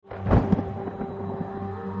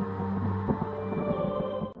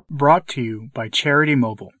Brought to you by Charity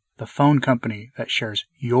Mobile, the phone company that shares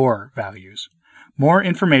your values. More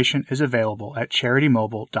information is available at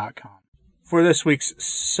CharityMobile.com. For this week's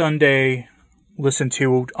Sunday listen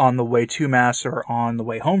to on the way to Mass or on the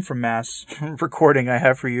way home from Mass recording, I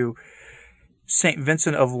have for you St.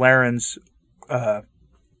 Vincent of Lerins'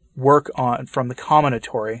 work from the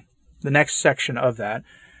Comminatory, the next section of that.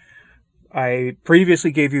 I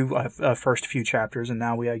previously gave you first few chapters, and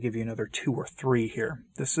now I give you another 2 or 3 here.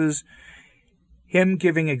 This is him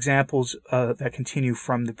giving examples that continue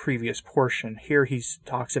from the previous portion. Here he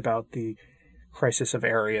talks about the crisis of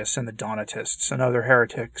Arius and the Donatists and other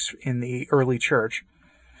heretics in the early church,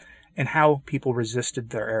 and how people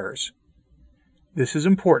resisted their errors. This is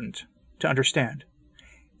important to understand.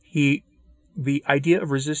 The idea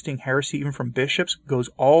of resisting heresy, even from bishops, goes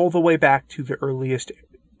all the way back to the earliest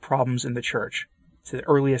problems in the church, to the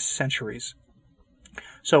earliest centuries.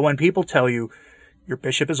 So when people tell you your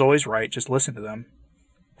bishop is always right, just listen to them,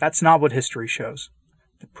 that's not what history shows.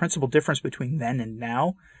 The principal difference between then and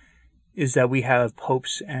now is that we have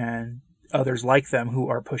popes and others like them who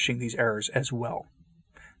are pushing these errors as well.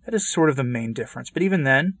 That is sort of the main difference. But even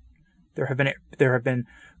then, there have been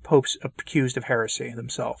popes accused of heresy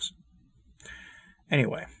themselves.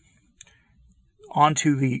 Anyway, on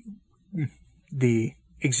to the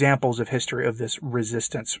examples of history of this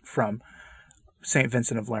resistance from St.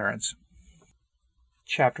 Vincent of Lerins.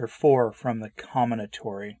 Chapter 4 from the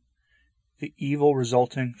Comminatory. The evil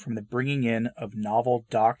resulting from the bringing in of novel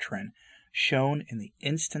doctrine shown in the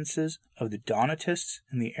instances of the Donatists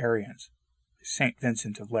and the Arians. St.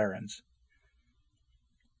 Vincent of Lerins.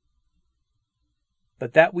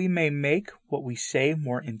 But that we may make what we say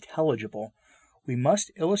more intelligible, we must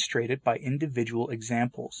illustrate it by individual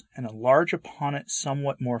examples, and enlarge upon it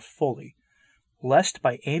somewhat more fully, lest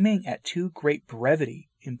by aiming at too great brevity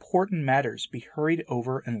important matters be hurried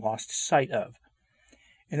over and lost sight of.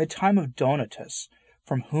 In the time of Donatus,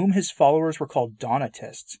 from whom his followers were called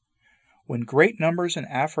Donatists, when great numbers in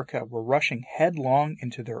Africa were rushing headlong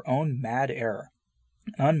into their own mad error,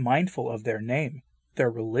 unmindful of their name, their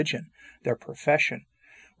religion, their profession,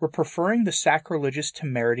 were preferring the sacrilegious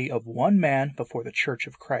temerity of one man before the Church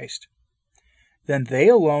of Christ. Then they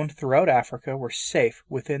alone throughout Africa were safe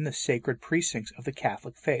within the sacred precincts of the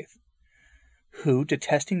Catholic faith, who,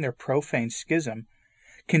 detesting their profane schism,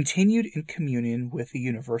 continued in communion with the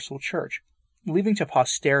universal Church, leaving to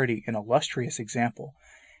posterity an illustrious example,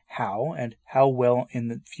 how well in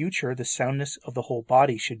the future the soundness of the whole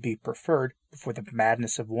body should be preferred before the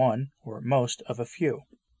madness of one, or at most of a few.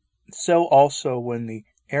 So also when the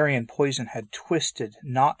Arian poison had twisted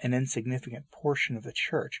not an insignificant portion of the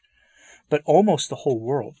church, but almost the whole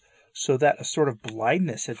world, so that a sort of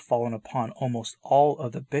blindness had fallen upon almost all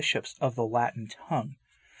of the bishops of the Latin tongue,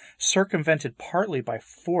 circumvented partly by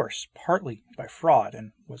force, partly by fraud,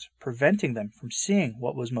 and was preventing them from seeing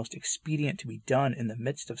what was most expedient to be done in the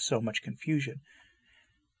midst of so much confusion.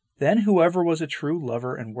 Then whoever was a true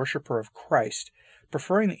lover and worshipper of Christ,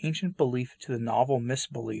 preferring the ancient belief to the novel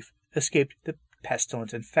misbelief, escaped the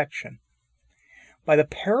pestilent infection, by the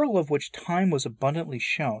peril of which time was abundantly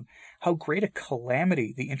shown how great a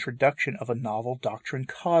calamity the introduction of a novel doctrine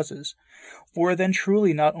causes, for then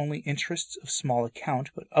truly not only interests of small account,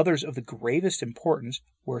 but others of the gravest importance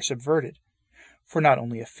were subverted, for not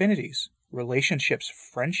only affinities, relationships,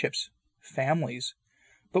 friendships, families,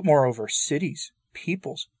 but moreover cities,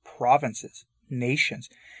 peoples, provinces, nations,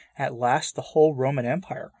 at last the whole Roman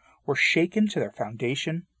Empire, were shaken to their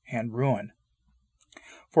foundation and ruin.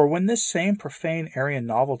 For when this same profane Arian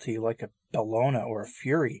novelty, like a Bellona or a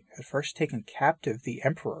Fury, had first taken captive the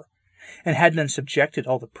emperor, and had then subjected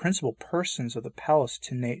all the principal persons of the palace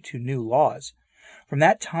to new laws, from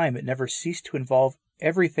that time it never ceased to involve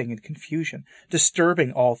everything in confusion,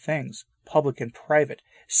 disturbing all things, public and private,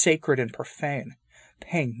 sacred and profane,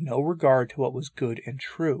 paying no regard to what was good and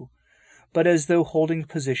true, but as though holding a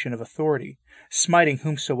position of authority, smiting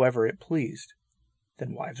whomsoever it pleased.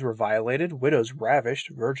 Then wives were violated, widows ravished,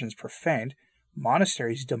 virgins profaned,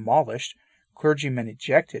 monasteries demolished, clergymen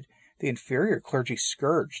ejected, the inferior clergy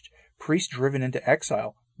scourged, priests driven into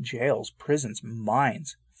exile, jails, prisons,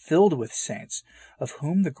 mines, filled with saints, of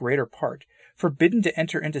whom the greater part, forbidden to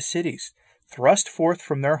enter into cities, thrust forth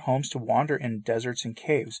from their homes to wander in deserts and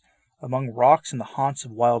caves, among rocks and the haunts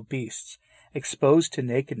of wild beasts, exposed to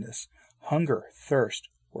nakedness, hunger, thirst,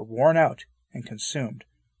 were worn out and consumed.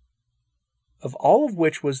 Of all of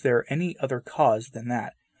which was there any other cause than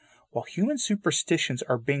that, while human superstitions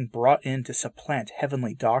are being brought in to supplant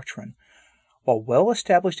heavenly doctrine, while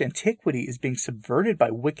well-established antiquity is being subverted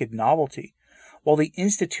by wicked novelty, while the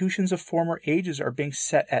institutions of former ages are being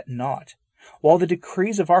set at naught, while the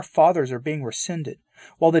decrees of our fathers are being rescinded,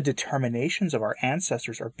 while the determinations of our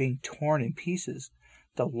ancestors are being torn in pieces,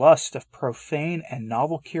 the lust of profane and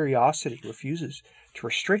novel curiosity refuses to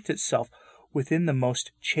restrict itself within the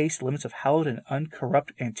most chaste limits of hallowed and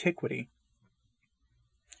uncorrupt antiquity.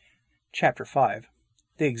 Chapter 5.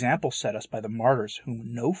 The example set us by the martyrs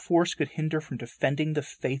whom no force could hinder from defending the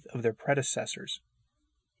faith of their predecessors.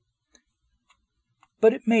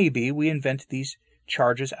 But it may be we invent these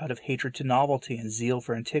charges out of hatred to novelty and zeal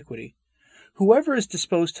for antiquity. Whoever is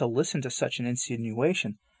disposed to listen to such an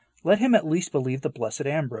insinuation, let him at least believe the blessed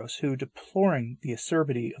Ambrose, who, deploring the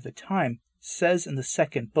acerbity of the time, says in the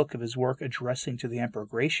second book of his work addressing to the Emperor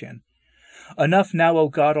Gratian, "Enough now, O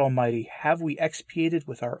God Almighty, have we expiated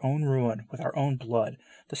with our own ruin, with our own blood,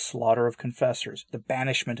 the slaughter of confessors, the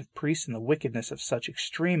banishment of priests, and the wickedness of such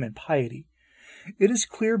extreme impiety. It is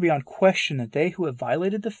clear beyond question that they who have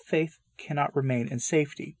violated the faith cannot remain in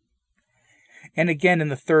safety." And again in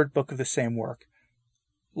the third book of the same work,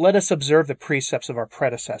 "Let us observe the precepts of our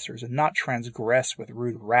predecessors, and not transgress with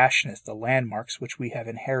rude rashness the landmarks which we have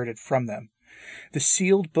inherited from them. The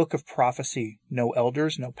sealed book of prophecy no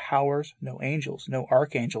elders, no powers, no angels, no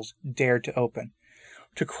archangels dared to open.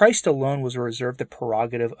 To Christ alone was reserved the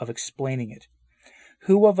prerogative of explaining it.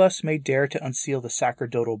 Who of us may dare to unseal the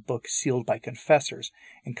sacerdotal book sealed by confessors,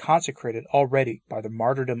 and consecrated already by the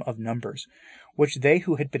martyrdom of numbers, which they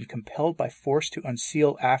who had been compelled by force to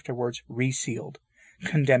unseal afterwards resealed,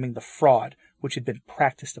 condemning the fraud which had been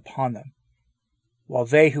practiced upon them, while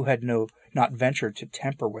they who had not ventured to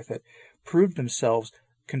tamper with it proved themselves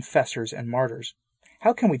confessors and martyrs?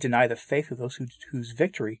 How can we deny the faith of those whose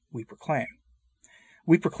victory we proclaim?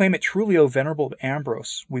 We proclaim it truly, O venerable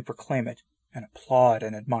Ambrose, we proclaim it, and applaud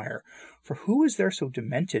and admire. For who is there so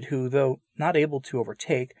demented who, though not able to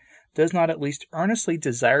overtake, does not at least earnestly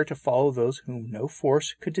desire to follow those whom no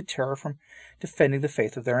force could deter from defending the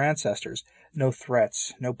faith of their ancestors? No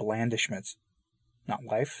threats, no blandishments. Not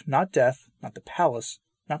life, not death, not the palace,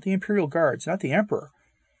 not the imperial guards, not the emperor,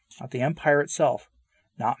 not the empire itself,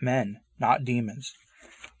 not men, not demons,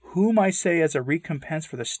 whom I say as a recompense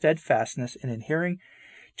for the steadfastness in adhering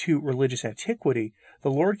to religious antiquity,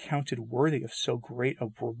 the Lord counted worthy of so great a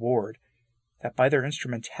reward, that by their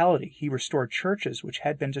instrumentality he restored churches which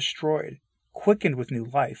had been destroyed, quickened with new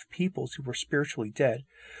life peoples who were spiritually dead,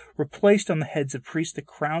 replaced on the heads of priests the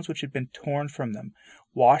crowns which had been torn from them,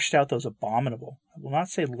 washed out those abominable, I will not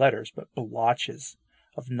say letters, but blotches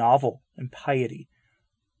of novel impiety,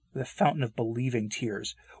 the fountain of believing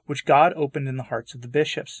tears, which God opened in the hearts of the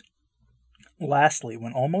bishops. Lastly,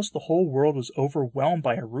 when almost the whole world was overwhelmed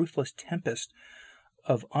by a ruthless tempest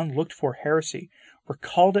of unlooked-for heresy,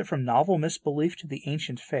 recalled it from novel misbelief to the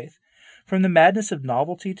ancient faith, from the madness of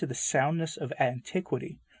novelty to the soundness of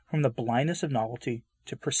antiquity, from the blindness of novelty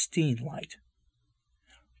to pristine light.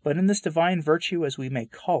 But in this divine virtue, as we may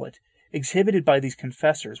call it, exhibited by these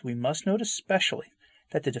confessors, we must note especially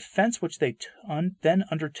that the defense which they then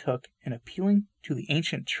undertook in appealing to the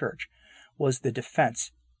ancient church was the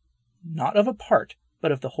defense not of a part,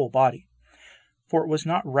 but of the whole body. For it was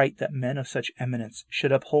not right that men of such eminence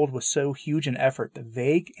should uphold with so huge an effort the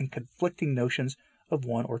vague and conflicting notions of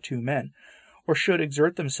one or two men, or should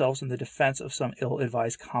exert themselves in the defense of some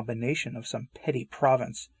ill-advised combination of some petty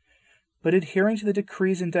province. But adhering to the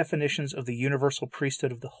decrees and definitions of the universal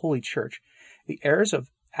priesthood of the Holy Church, the heirs of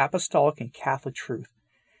apostolic and Catholic truth,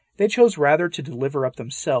 they chose rather to deliver up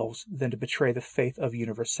themselves than to betray the faith of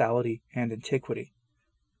universality and antiquity,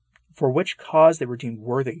 for which cause they were deemed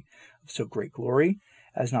worthy of so great glory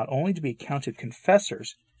as not only to be accounted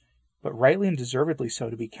confessors, but rightly and deservedly so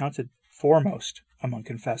to be counted foremost among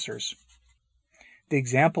confessors. The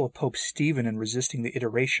example of Pope Stephen in resisting the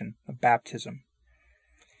iteration of baptism.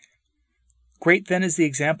 Great then is the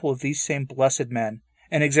example of these same blessed men,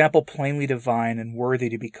 an example plainly divine and worthy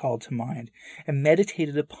to be called to mind, and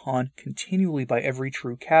meditated upon continually by every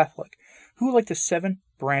true Catholic, who, like the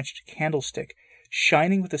seven-branched candlestick,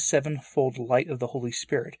 shining with the sevenfold light of the Holy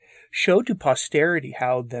Spirit, showed to posterity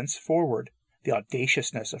how, thenceforward, the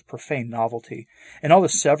audaciousness of profane novelty, and all the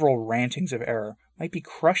several rantings of error, might be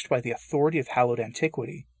crushed by the authority of hallowed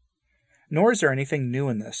antiquity. Nor is there anything new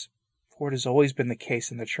in this, for it has always been the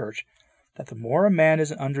case in the Church, that the more a man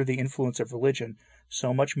is under the influence of religion,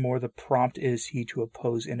 so much more the prompt is he to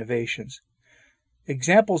oppose innovations.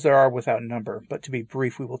 Examples there are without number, but to be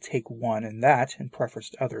brief we will take one, and that, in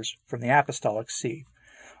preference to others, from the Apostolic See,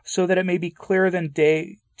 so that it may be clearer than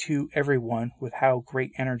day to every one with how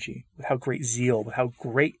great energy, with how great zeal, with how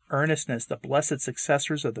great earnestness the blessed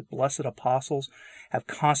successors of the blessed apostles have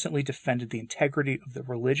constantly defended the integrity of the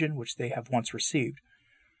religion which they have once received.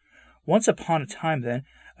 Once upon a time, then,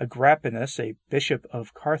 Agrippinus, a bishop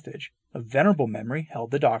of Carthage, of venerable memory,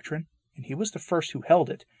 held the doctrine, and he was the first who held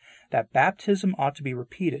it, that baptism ought to be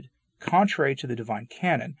repeated, contrary to the divine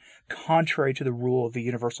canon, contrary to the rule of the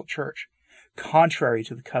universal church, contrary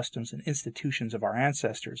to the customs and institutions of our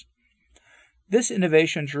ancestors. This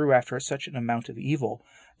innovation drew after it such an amount of evil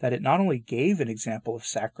that it not only gave an example of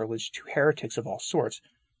sacrilege to heretics of all sorts,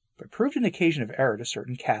 but proved an occasion of error to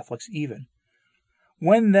certain Catholics even.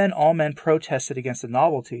 When then all men protested against the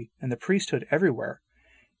novelty, and the priesthood everywhere,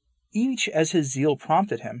 each as his zeal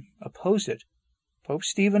prompted him, opposed it, Pope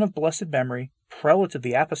Stephen of blessed memory, prelate of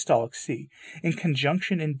the Apostolic See, in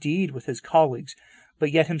conjunction indeed with his colleagues,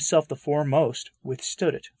 but yet himself the foremost,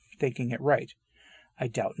 withstood it, thinking it right. I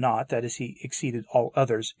doubt not that as he exceeded all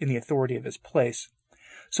others in the authority of his place,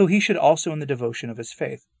 so he should also in the devotion of his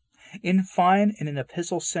faith. In fine, in an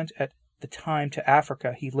epistle sent at the time to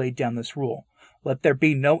Africa, he laid down this rule: let there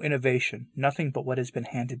be no innovation, nothing but what has been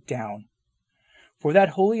handed down. For that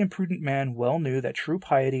holy and prudent man well knew that true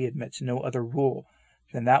piety admits no other rule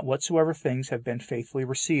than that whatsoever things have been faithfully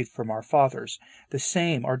received from our fathers, the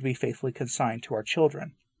same are to be faithfully consigned to our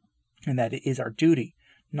children, and that it is our duty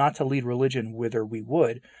not to lead religion whither we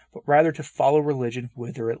would, but rather to follow religion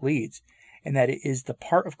whither it leads, and that it is the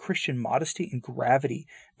part of Christian modesty and gravity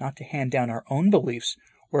not to hand down our own beliefs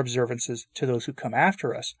or observances to those who come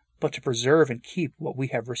after us, but to preserve and keep what we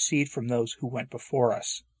have received from those who went before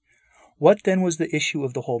us. What then was the issue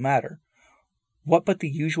of the whole matter? What but the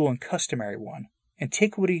usual and customary one?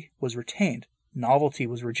 Antiquity was retained, novelty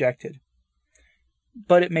was rejected.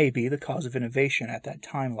 But it may be the cause of innovation at that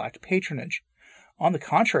time lacked patronage. On the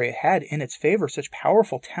contrary, it had in its favor such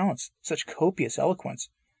powerful talents, such copious eloquence,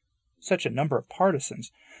 such a number of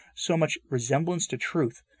partisans, so much resemblance to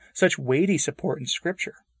truth, such weighty support in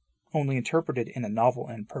Scripture, only interpreted in a novel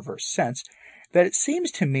and perverse sense, that it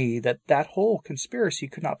seems to me that that whole conspiracy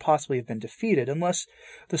could not possibly have been defeated unless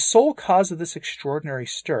the sole cause of this extraordinary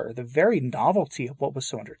stir, the very novelty of what was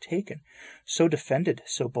so undertaken, so defended,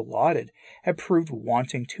 so belauded, had proved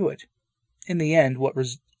wanting to it. In the end,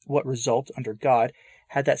 what result under God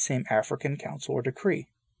had that same African council or decree?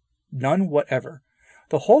 None whatever.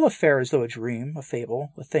 The whole affair, as though a dream, a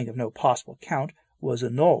fable, a thing of no possible account, was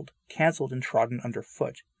annulled, cancelled, and trodden under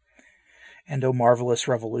foot. And, O marvelous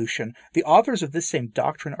revolution, the authors of this same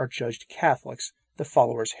doctrine are judged Catholics, the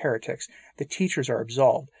followers heretics, the teachers are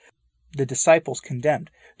absolved, the disciples condemned,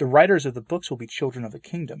 the writers of the books will be children of the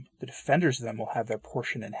kingdom, the defenders of them will have their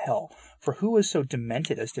portion in hell. For who is so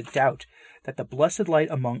demented as to doubt that the blessed light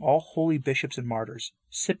among all holy bishops and martyrs,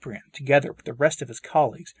 Cyprian, together with the rest of his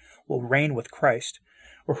colleagues, will reign with Christ?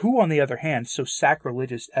 Or who, on the other hand, so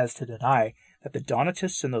sacrilegious as to deny that the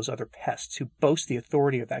Donatists and those other pests who boast the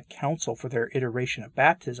authority of that council for their iteration of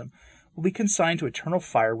baptism will be consigned to eternal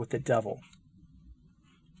fire with the devil?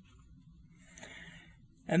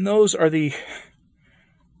 And those are the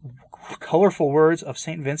colorful words of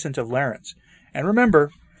St. Vincent of Lerins. And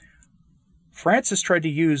remember, Francis tried to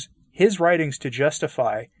use his writings to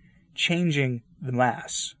justify changing the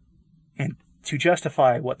Mass and to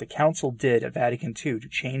justify what the Council did at Vatican II, to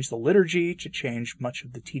change the liturgy, to change much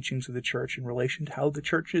of the teachings of the Church in relation to how the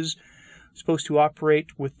Church is supposed to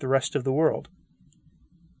operate with the rest of the world.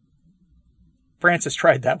 Francis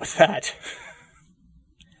tried that with that.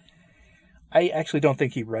 I actually don't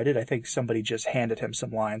think he read it. I think somebody just handed him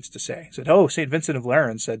some lines to say. He said, oh, St. Vincent of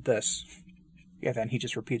Lerins said this. Yeah, then he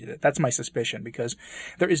just repeated it. That's my suspicion, because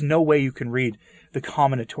there is no way you can read the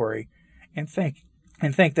commentary and think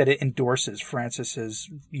that it endorses Francis's,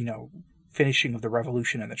 finishing of the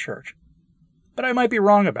revolution in the Church. But I might be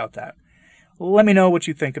wrong about that. Let me know what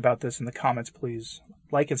you think about this in the comments, please.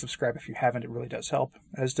 Like and subscribe if you haven't. It really does help,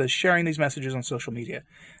 as does sharing these messages on social media.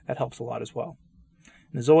 That helps a lot as well.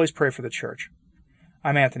 And as always, pray for the Church.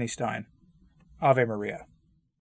 I'm Anthony Stein. Ave Maria.